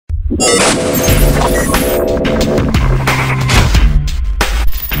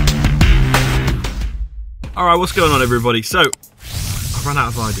Alright, what's going on everybody? So, I ran out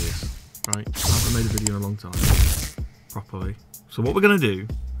of ideas, right? I haven't made a video in a long time, properly. So what we're going to do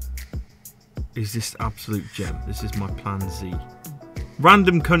is this absolute gem. This is my plan Z.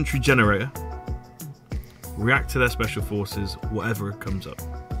 Random country generator. React to their special forces, whatever comes up.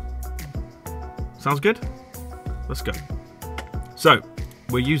 Sounds good? Let's go. So,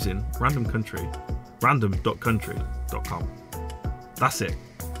 we're using random country, random.country.com. That's it.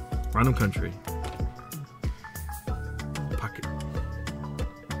 Random country.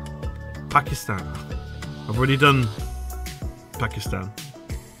 Pakistan. I've already done Pakistan,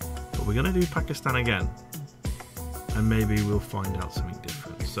 but we're going to do Pakistan again, and maybe we'll find out something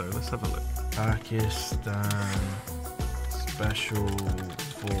different. So let's have a look. Pakistan Special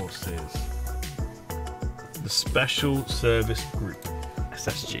Forces. The Special Service Group,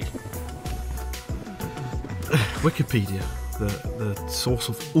 SSG. Wikipedia, the source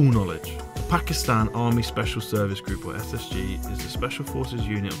of all knowledge. The Pakistan Army Special Service Group, or SSG, is the Special Forces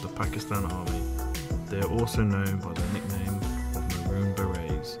unit of the Pakistan Army. They are also known by the nickname of Maroon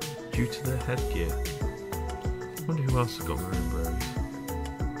Berets due to their headgear. I wonder who else has got Maroon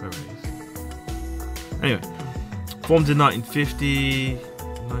Berets. Anyway, formed in 1950,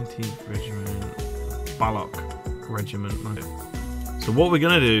 19th Regiment, Balak Regiment. So what we're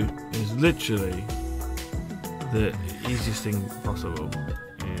going to do is literally the easiest thing possible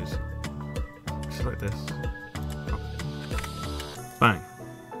is select this. Bang.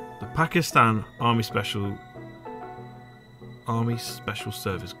 The Pakistan Army Special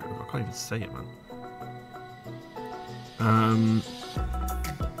Service Group. I can't even say it, man.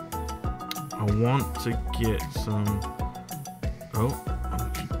 I want to get some. Oh,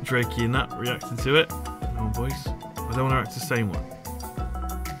 Drakey and that reacting to it. Come on, boys. I don't want to react to the same one.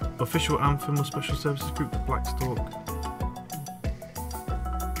 Official anthem of Special Services Group, Blackstalk.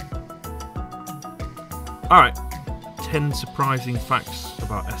 Alright, 10 surprising facts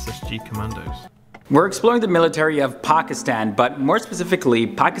about SSG commandos. We're exploring the military of Pakistan, but more specifically,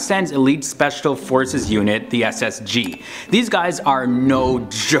 Pakistan's Elite Special Forces Unit, the SSG. These guys are no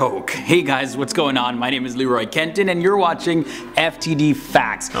joke. Hey guys, what's going on? My name is Leroy Kenton and you're watching FTD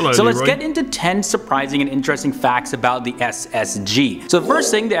Facts. Hello, so Leroy. Let's get into 10 surprising and interesting facts about the SSG. So the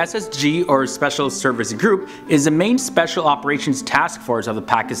first thing, the SSG, or Special Service Group, is the main Special Operations Task Force of the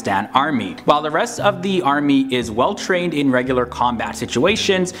Pakistan Army. While the rest of the army is well trained in regular combat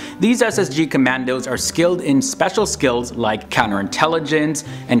situations, these SSG commandos are skilled in special skills like counterintelligence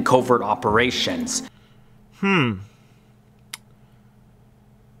and covert operations.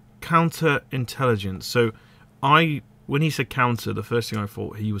 Counterintelligence. So when he said counter, the first thing I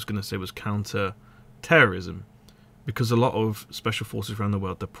thought he was going to say was counter-terrorism, because a lot of special forces around the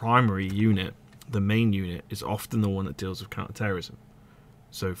world, the primary unit, the main unit, is often the one that deals with counter-terrorism.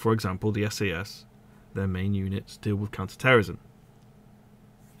 So for example, the SAS, their main units deal with counter-terrorism.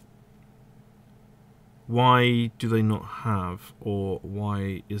 Why do they not have, or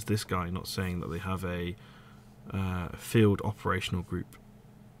why is this guy not saying that they have a field operational group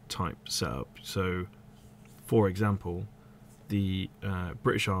type setup? So, for example, the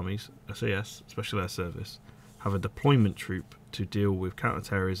British Army's SAS, Special Air Service, have a deployment troop to deal with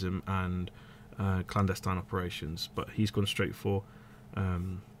counter-terrorism and clandestine operations, but he's gone straight for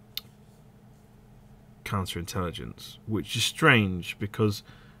counterintelligence, which is strange because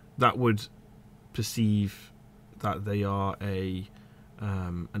that would perceive that they are an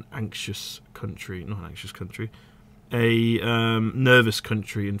anxious country, not an anxious country, a nervous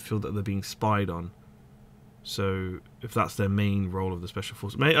country, and feel that they're being spied on. So if that's their main role of the special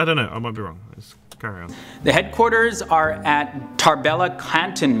forces, I don't know, I might be wrong. Let's carry on. The headquarters are at Tarbela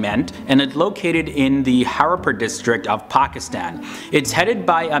Cantonment and it's located in the Haripur district of Pakistan. It's headed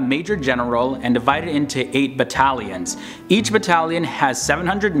by a major general and divided into 8 battalions. Each battalion has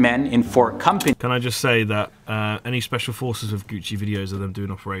 700 men in 4 companies. Can I just say that any special forces with Gucci videos of them doing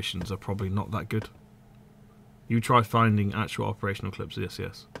operations are probably not that good. You try finding actual operational clips of the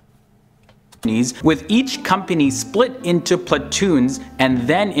SAS. With each company split into platoons and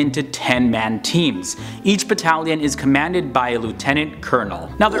then into 10-man teams. Each battalion is commanded by a lieutenant colonel.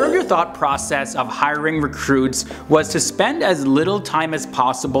 Now, the earlier thought process of hiring recruits was to spend as little time as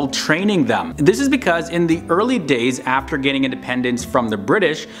possible training them. This is because in the early days after gaining independence from the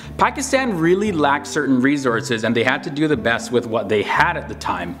British, Pakistan really lacked certain resources and they had to do the best with what they had at the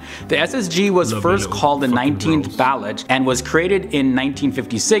time. The SSG was first called the 19th Balach and was created in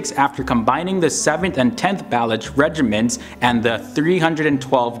 1956 after combining combining the 7th and 10th Baloch regiments and the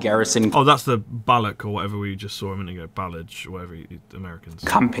 312 garrison. Oh, that's the Baloch or whatever we just saw a minute ago. Baloch, or whatever the Americans.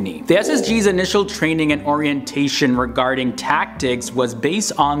 Company. The SSG's initial training and orientation regarding tactics was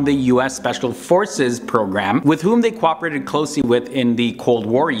based on the US Special Forces program, with whom they cooperated closely with in the Cold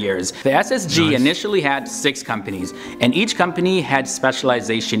War years. The SSG initially had 6 companies, and each company had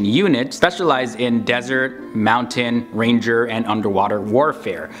specialization units specialized in desert, mountain, ranger, and underwater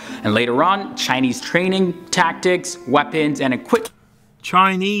warfare. And later on, Chinese training, tactics, weapons, and equipment.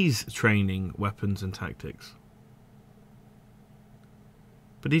 Chinese training, weapons, and tactics.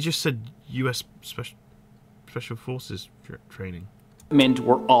 But he just said US Special Forces training.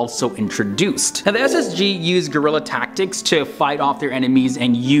 Were also introduced. Now the SSG used guerrilla tactics to fight off their enemies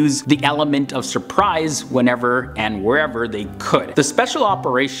and use the element of surprise whenever and wherever they could. The special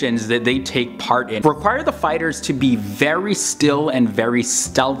operations that they take part in require the fighters to be very still and very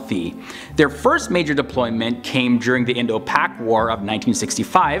stealthy. Their first major deployment came during the Indo-Pak War of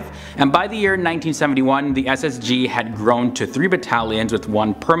 1965, and by the year 1971 the SSG had grown to 3 battalions with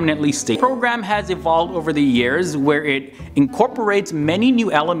 1 permanently stationed. The program has evolved over the years where it incorporates many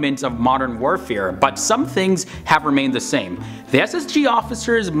new elements of modern warfare, but some things have remained the same. The SSG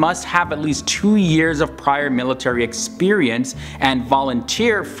officers must have at least 2 years of prior military experience and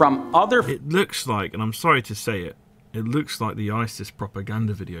volunteer from other... It looks like, and I'm sorry to say it, it looks like the ISIS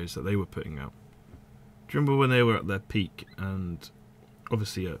propaganda videos that they were putting out. Do you remember when they were at their peak, and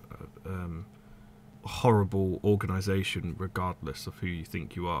obviously a horrible organisation regardless of who you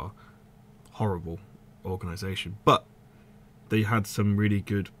think you are. Horrible organisation. But they had some really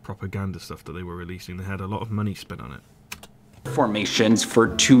good propaganda stuff that they were releasing. They had a lot of money spent on it. Formations for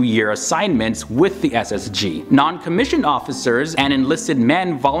 2-year assignments with the SSG. Non-commissioned officers and enlisted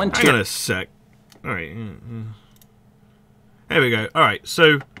men volunteer. Hang on a sec. Alright. There we go. Alright,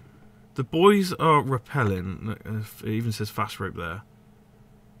 so the boys are rappelling. It even says fast rope there.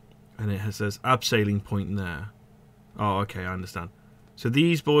 And it says abseiling point there. Oh, okay, I understand. So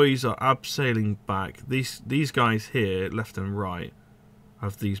these boys are abseiling back. These guys here, left and right,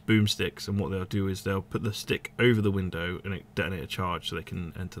 have these boomsticks, and what they'll do is they'll put the stick over the window and detonate a charge so they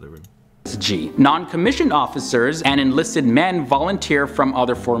can enter the room. SSG. Non-commissioned officers and enlisted men volunteer from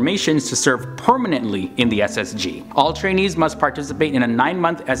other formations to serve permanently in the SSG. All trainees must participate in a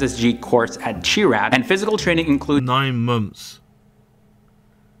 9-month SSG course at Chirat, and physical training includes 9 months.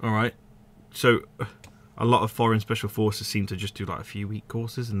 Alright, so a lot of foreign special forces seem to just do like a few week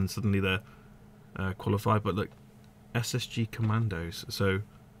courses and then suddenly they're qualified. But look, SSG commandos, so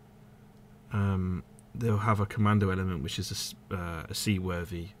they'll have a commando element which is a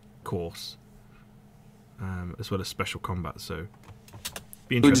seaworthy course, as well as special combat. So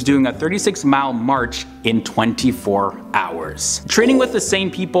includes doing a 36-mile march in 24 hours. Training with the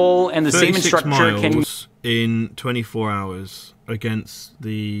same people and the same instructor can... in 24 hours against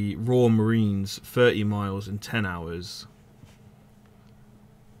the Royal Marines, 30 miles in 10 hours.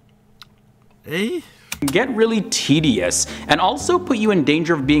 Get really tedious and also put you in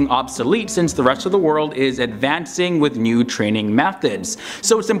danger of being obsolete since the rest of the world is advancing with new training methods.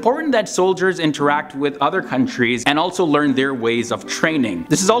 So it's important that soldiers interact with other countries and also learn their ways of training.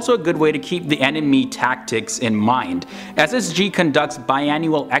 This is also a good way to keep the enemy tactics in mind. SSG conducts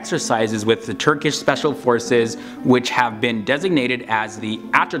biannual exercises with the Turkish Special Forces, which have been designated as the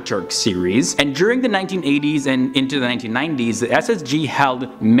Ataturk series, and during the 1980s and into the 1990s the SSG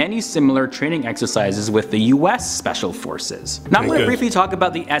held many similar training exercises with the US Special Forces. Now I'm going to briefly talk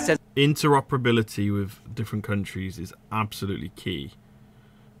about the SS. Interoperability with different countries is absolutely key.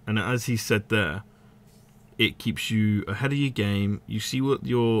 And as he said there, it keeps you ahead of your game. You see what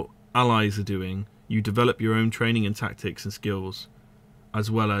your allies are doing. You develop your own training and tactics and skills,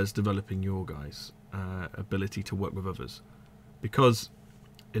 as well as developing your guys' ability to work with others. Because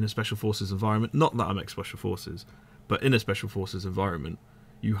in a Special Forces environment, not that I'm ex-Special Forces, but in a Special Forces environment,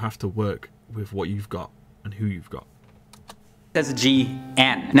 you have to work with what you've got and who you've got.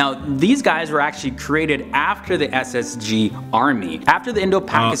 SSGN. Now, these guys were actually created after the SSG army, after the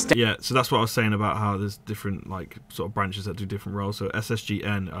Indo-Pakistan. Yeah, so that's what I was saying about how there's different like sort of branches that do different roles. So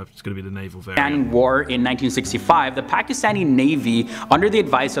SSGN is going to be the naval variant. War in 1965, the Pakistani Navy, under the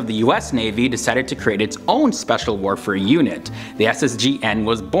advice of the US Navy, decided to create its own special warfare unit. The SSGN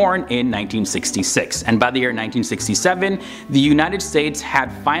was born in 1966, and by the year 1967, the United States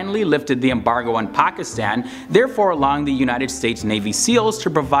had finally lifted the embargo on Pakistan, therefore allowing the United States States Navy SEALs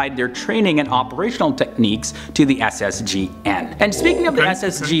to provide their training and operational techniques to the SSGN. And speaking of the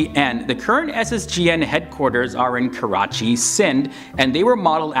SSGN, the current SSGN headquarters are in Karachi, Sindh, and they were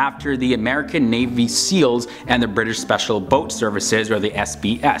modeled after the American Navy SEALs and the British Special Boat Services, or the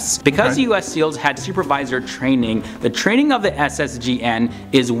SBS. Because US SEALs had supervisor training, the training of the SSGN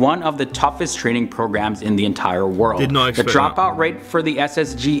is one of the toughest training programs in the entire world. Did not expect the dropout rate for the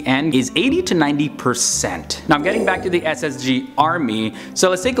SSGN is 80 to 90%. Now getting back to the SSG Army, so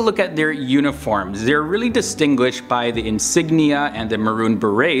let's take a look at their uniforms. They're really distinguished by the insignia and the Maroon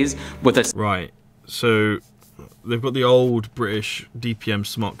Berets with a... Right, so they've got the old British DPM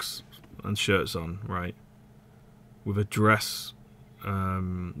smocks and shirts on, right? With a dress,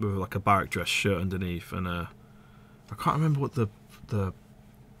 with like a barrack dress shirt underneath, and I can't remember what the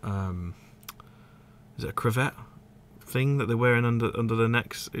is it a cravat thing that they're wearing under their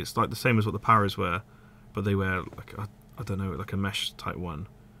necks? It's like the same as what the paras wear, but they wear like I don't know, like a mesh type one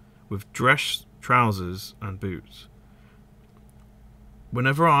with dress trousers and boots.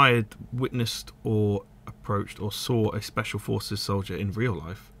 Whenever I had witnessed or approached or saw a special forces soldier in real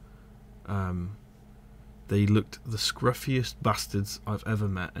life, they looked the scruffiest bastards I've ever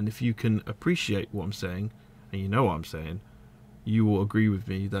met. And if you can appreciate what I'm saying, and you know what I'm saying, you will agree with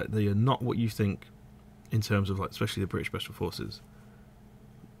me that they are not what you think in terms of, like, especially the British Special Forces.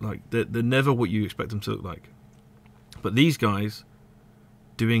 Like, they're never what you expect them to look like. But these guys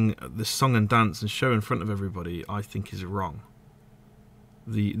doing the song and dance and show in front of everybody, I think is wrong.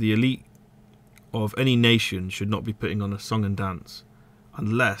 The elite of any nation should not be putting on a song and dance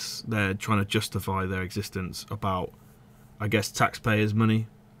unless they're trying to justify their existence about, I guess, taxpayers' money.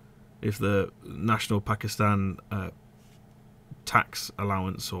 If the national Pakistan tax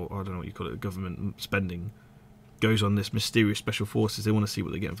allowance, or I don't know what you call it, government spending, goes on this mysterious special forces, they want to see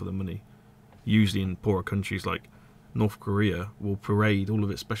what they're getting for the money. Usually in poorer countries like North Korea will parade all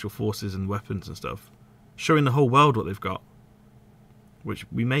of its special forces and weapons and stuff, showing the whole world what they've got, which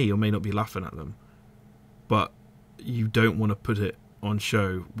we may or may not be laughing at them, but you don't want to put it on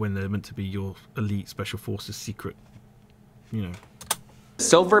show when they're meant to be your elite special forces secret, you know.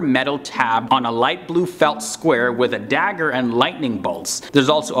 Silver metal tab on a light blue felt square with a dagger and lightning bolts. There's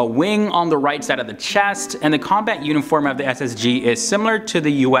also a wing on the right side of the chest, and the combat uniform of the SSG is similar to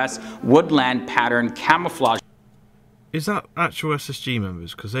the US woodland pattern camouflage. Is that actual SSG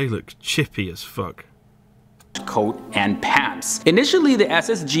members? Because they look chippy as fuck. Coat and pants. Initially, the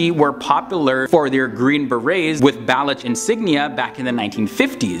SSG were popular for their green berets with Baloch insignia back in the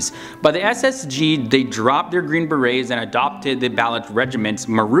 1950s, but the SSG, they dropped their green berets and adopted the Baloch regiment's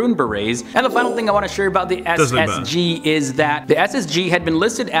Maroon Berets. And the final thing I want to share about the SSG is that the SSG had been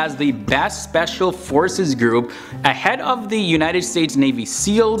listed as the best special forces group ahead of the United States Navy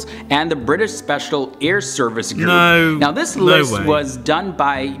SEALs and the British Special Air Service group. Now this list was done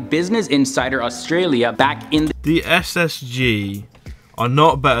by Business Insider Australia back in the SSG are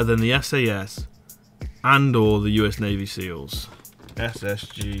not better than the SAS and or the US Navy SEALs.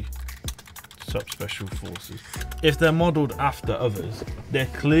 SSG Sub Special Forces. If they're modelled after others, they're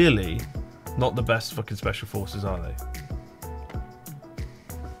clearly not the best fucking special forces, are they?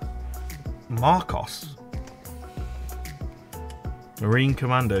 Marcos. Marine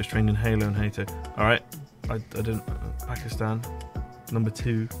Commandos trained in Halo and Hato. Alright, I didn't. Pakistan. Number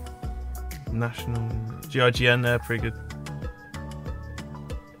 2. National GIGN there, pretty good.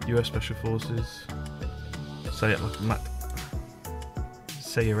 US Special Forces. Say it like Matt.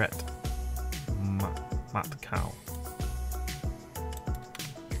 Sayeret. Matt Cow.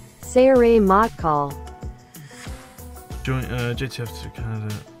 Sayeret Matt Call. Joint JTF to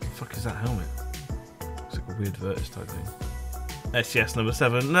Canada. What the fuck is that helmet? It's like a weird Virtus type thing. SES number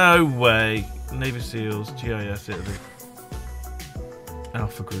 7. No way. Navy SEALs. GIS Italy.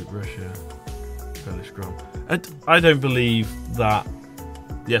 Alpha Group Russia. Polish Grom. I don't believe that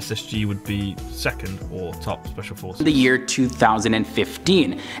the SSG would be second or top special forces. The year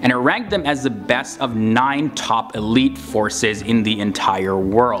 2015, and it ranked them as the best of 9 top elite forces in the entire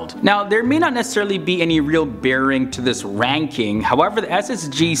world. Now, there may not necessarily be any real bearing to this ranking. However, the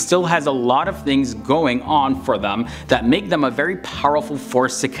SSG still has a lot of things going on for them that make them a very powerful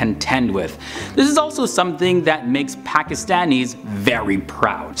force to contend with. This is also something that makes Pakistanis very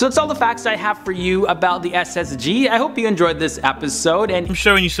proud. So that's all the facts I have for you about the SSG. I hope you enjoyed this episode, and I'm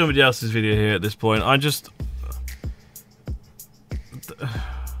showing you somebody else's video here at this point.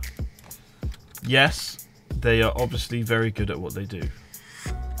 Yes, they are obviously very good at what they do.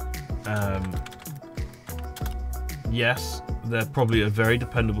 Yes, they're probably a very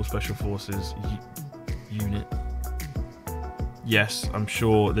dependable special forces unit. Yes, I'm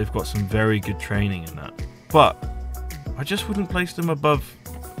sure they've got some very good training in that. But I just wouldn't place them above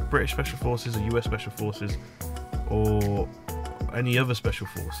British Special Forces or US Special Forces or any other special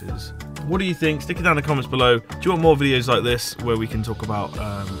forces. What do you think? Stick it down in the comments below. Do you want more videos like this where we can talk about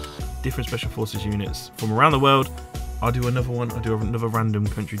different special forces units from around the world? I'll do another one. I'll do another random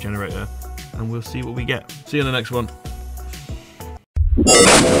country generator and we'll see what we get. See you in the next one.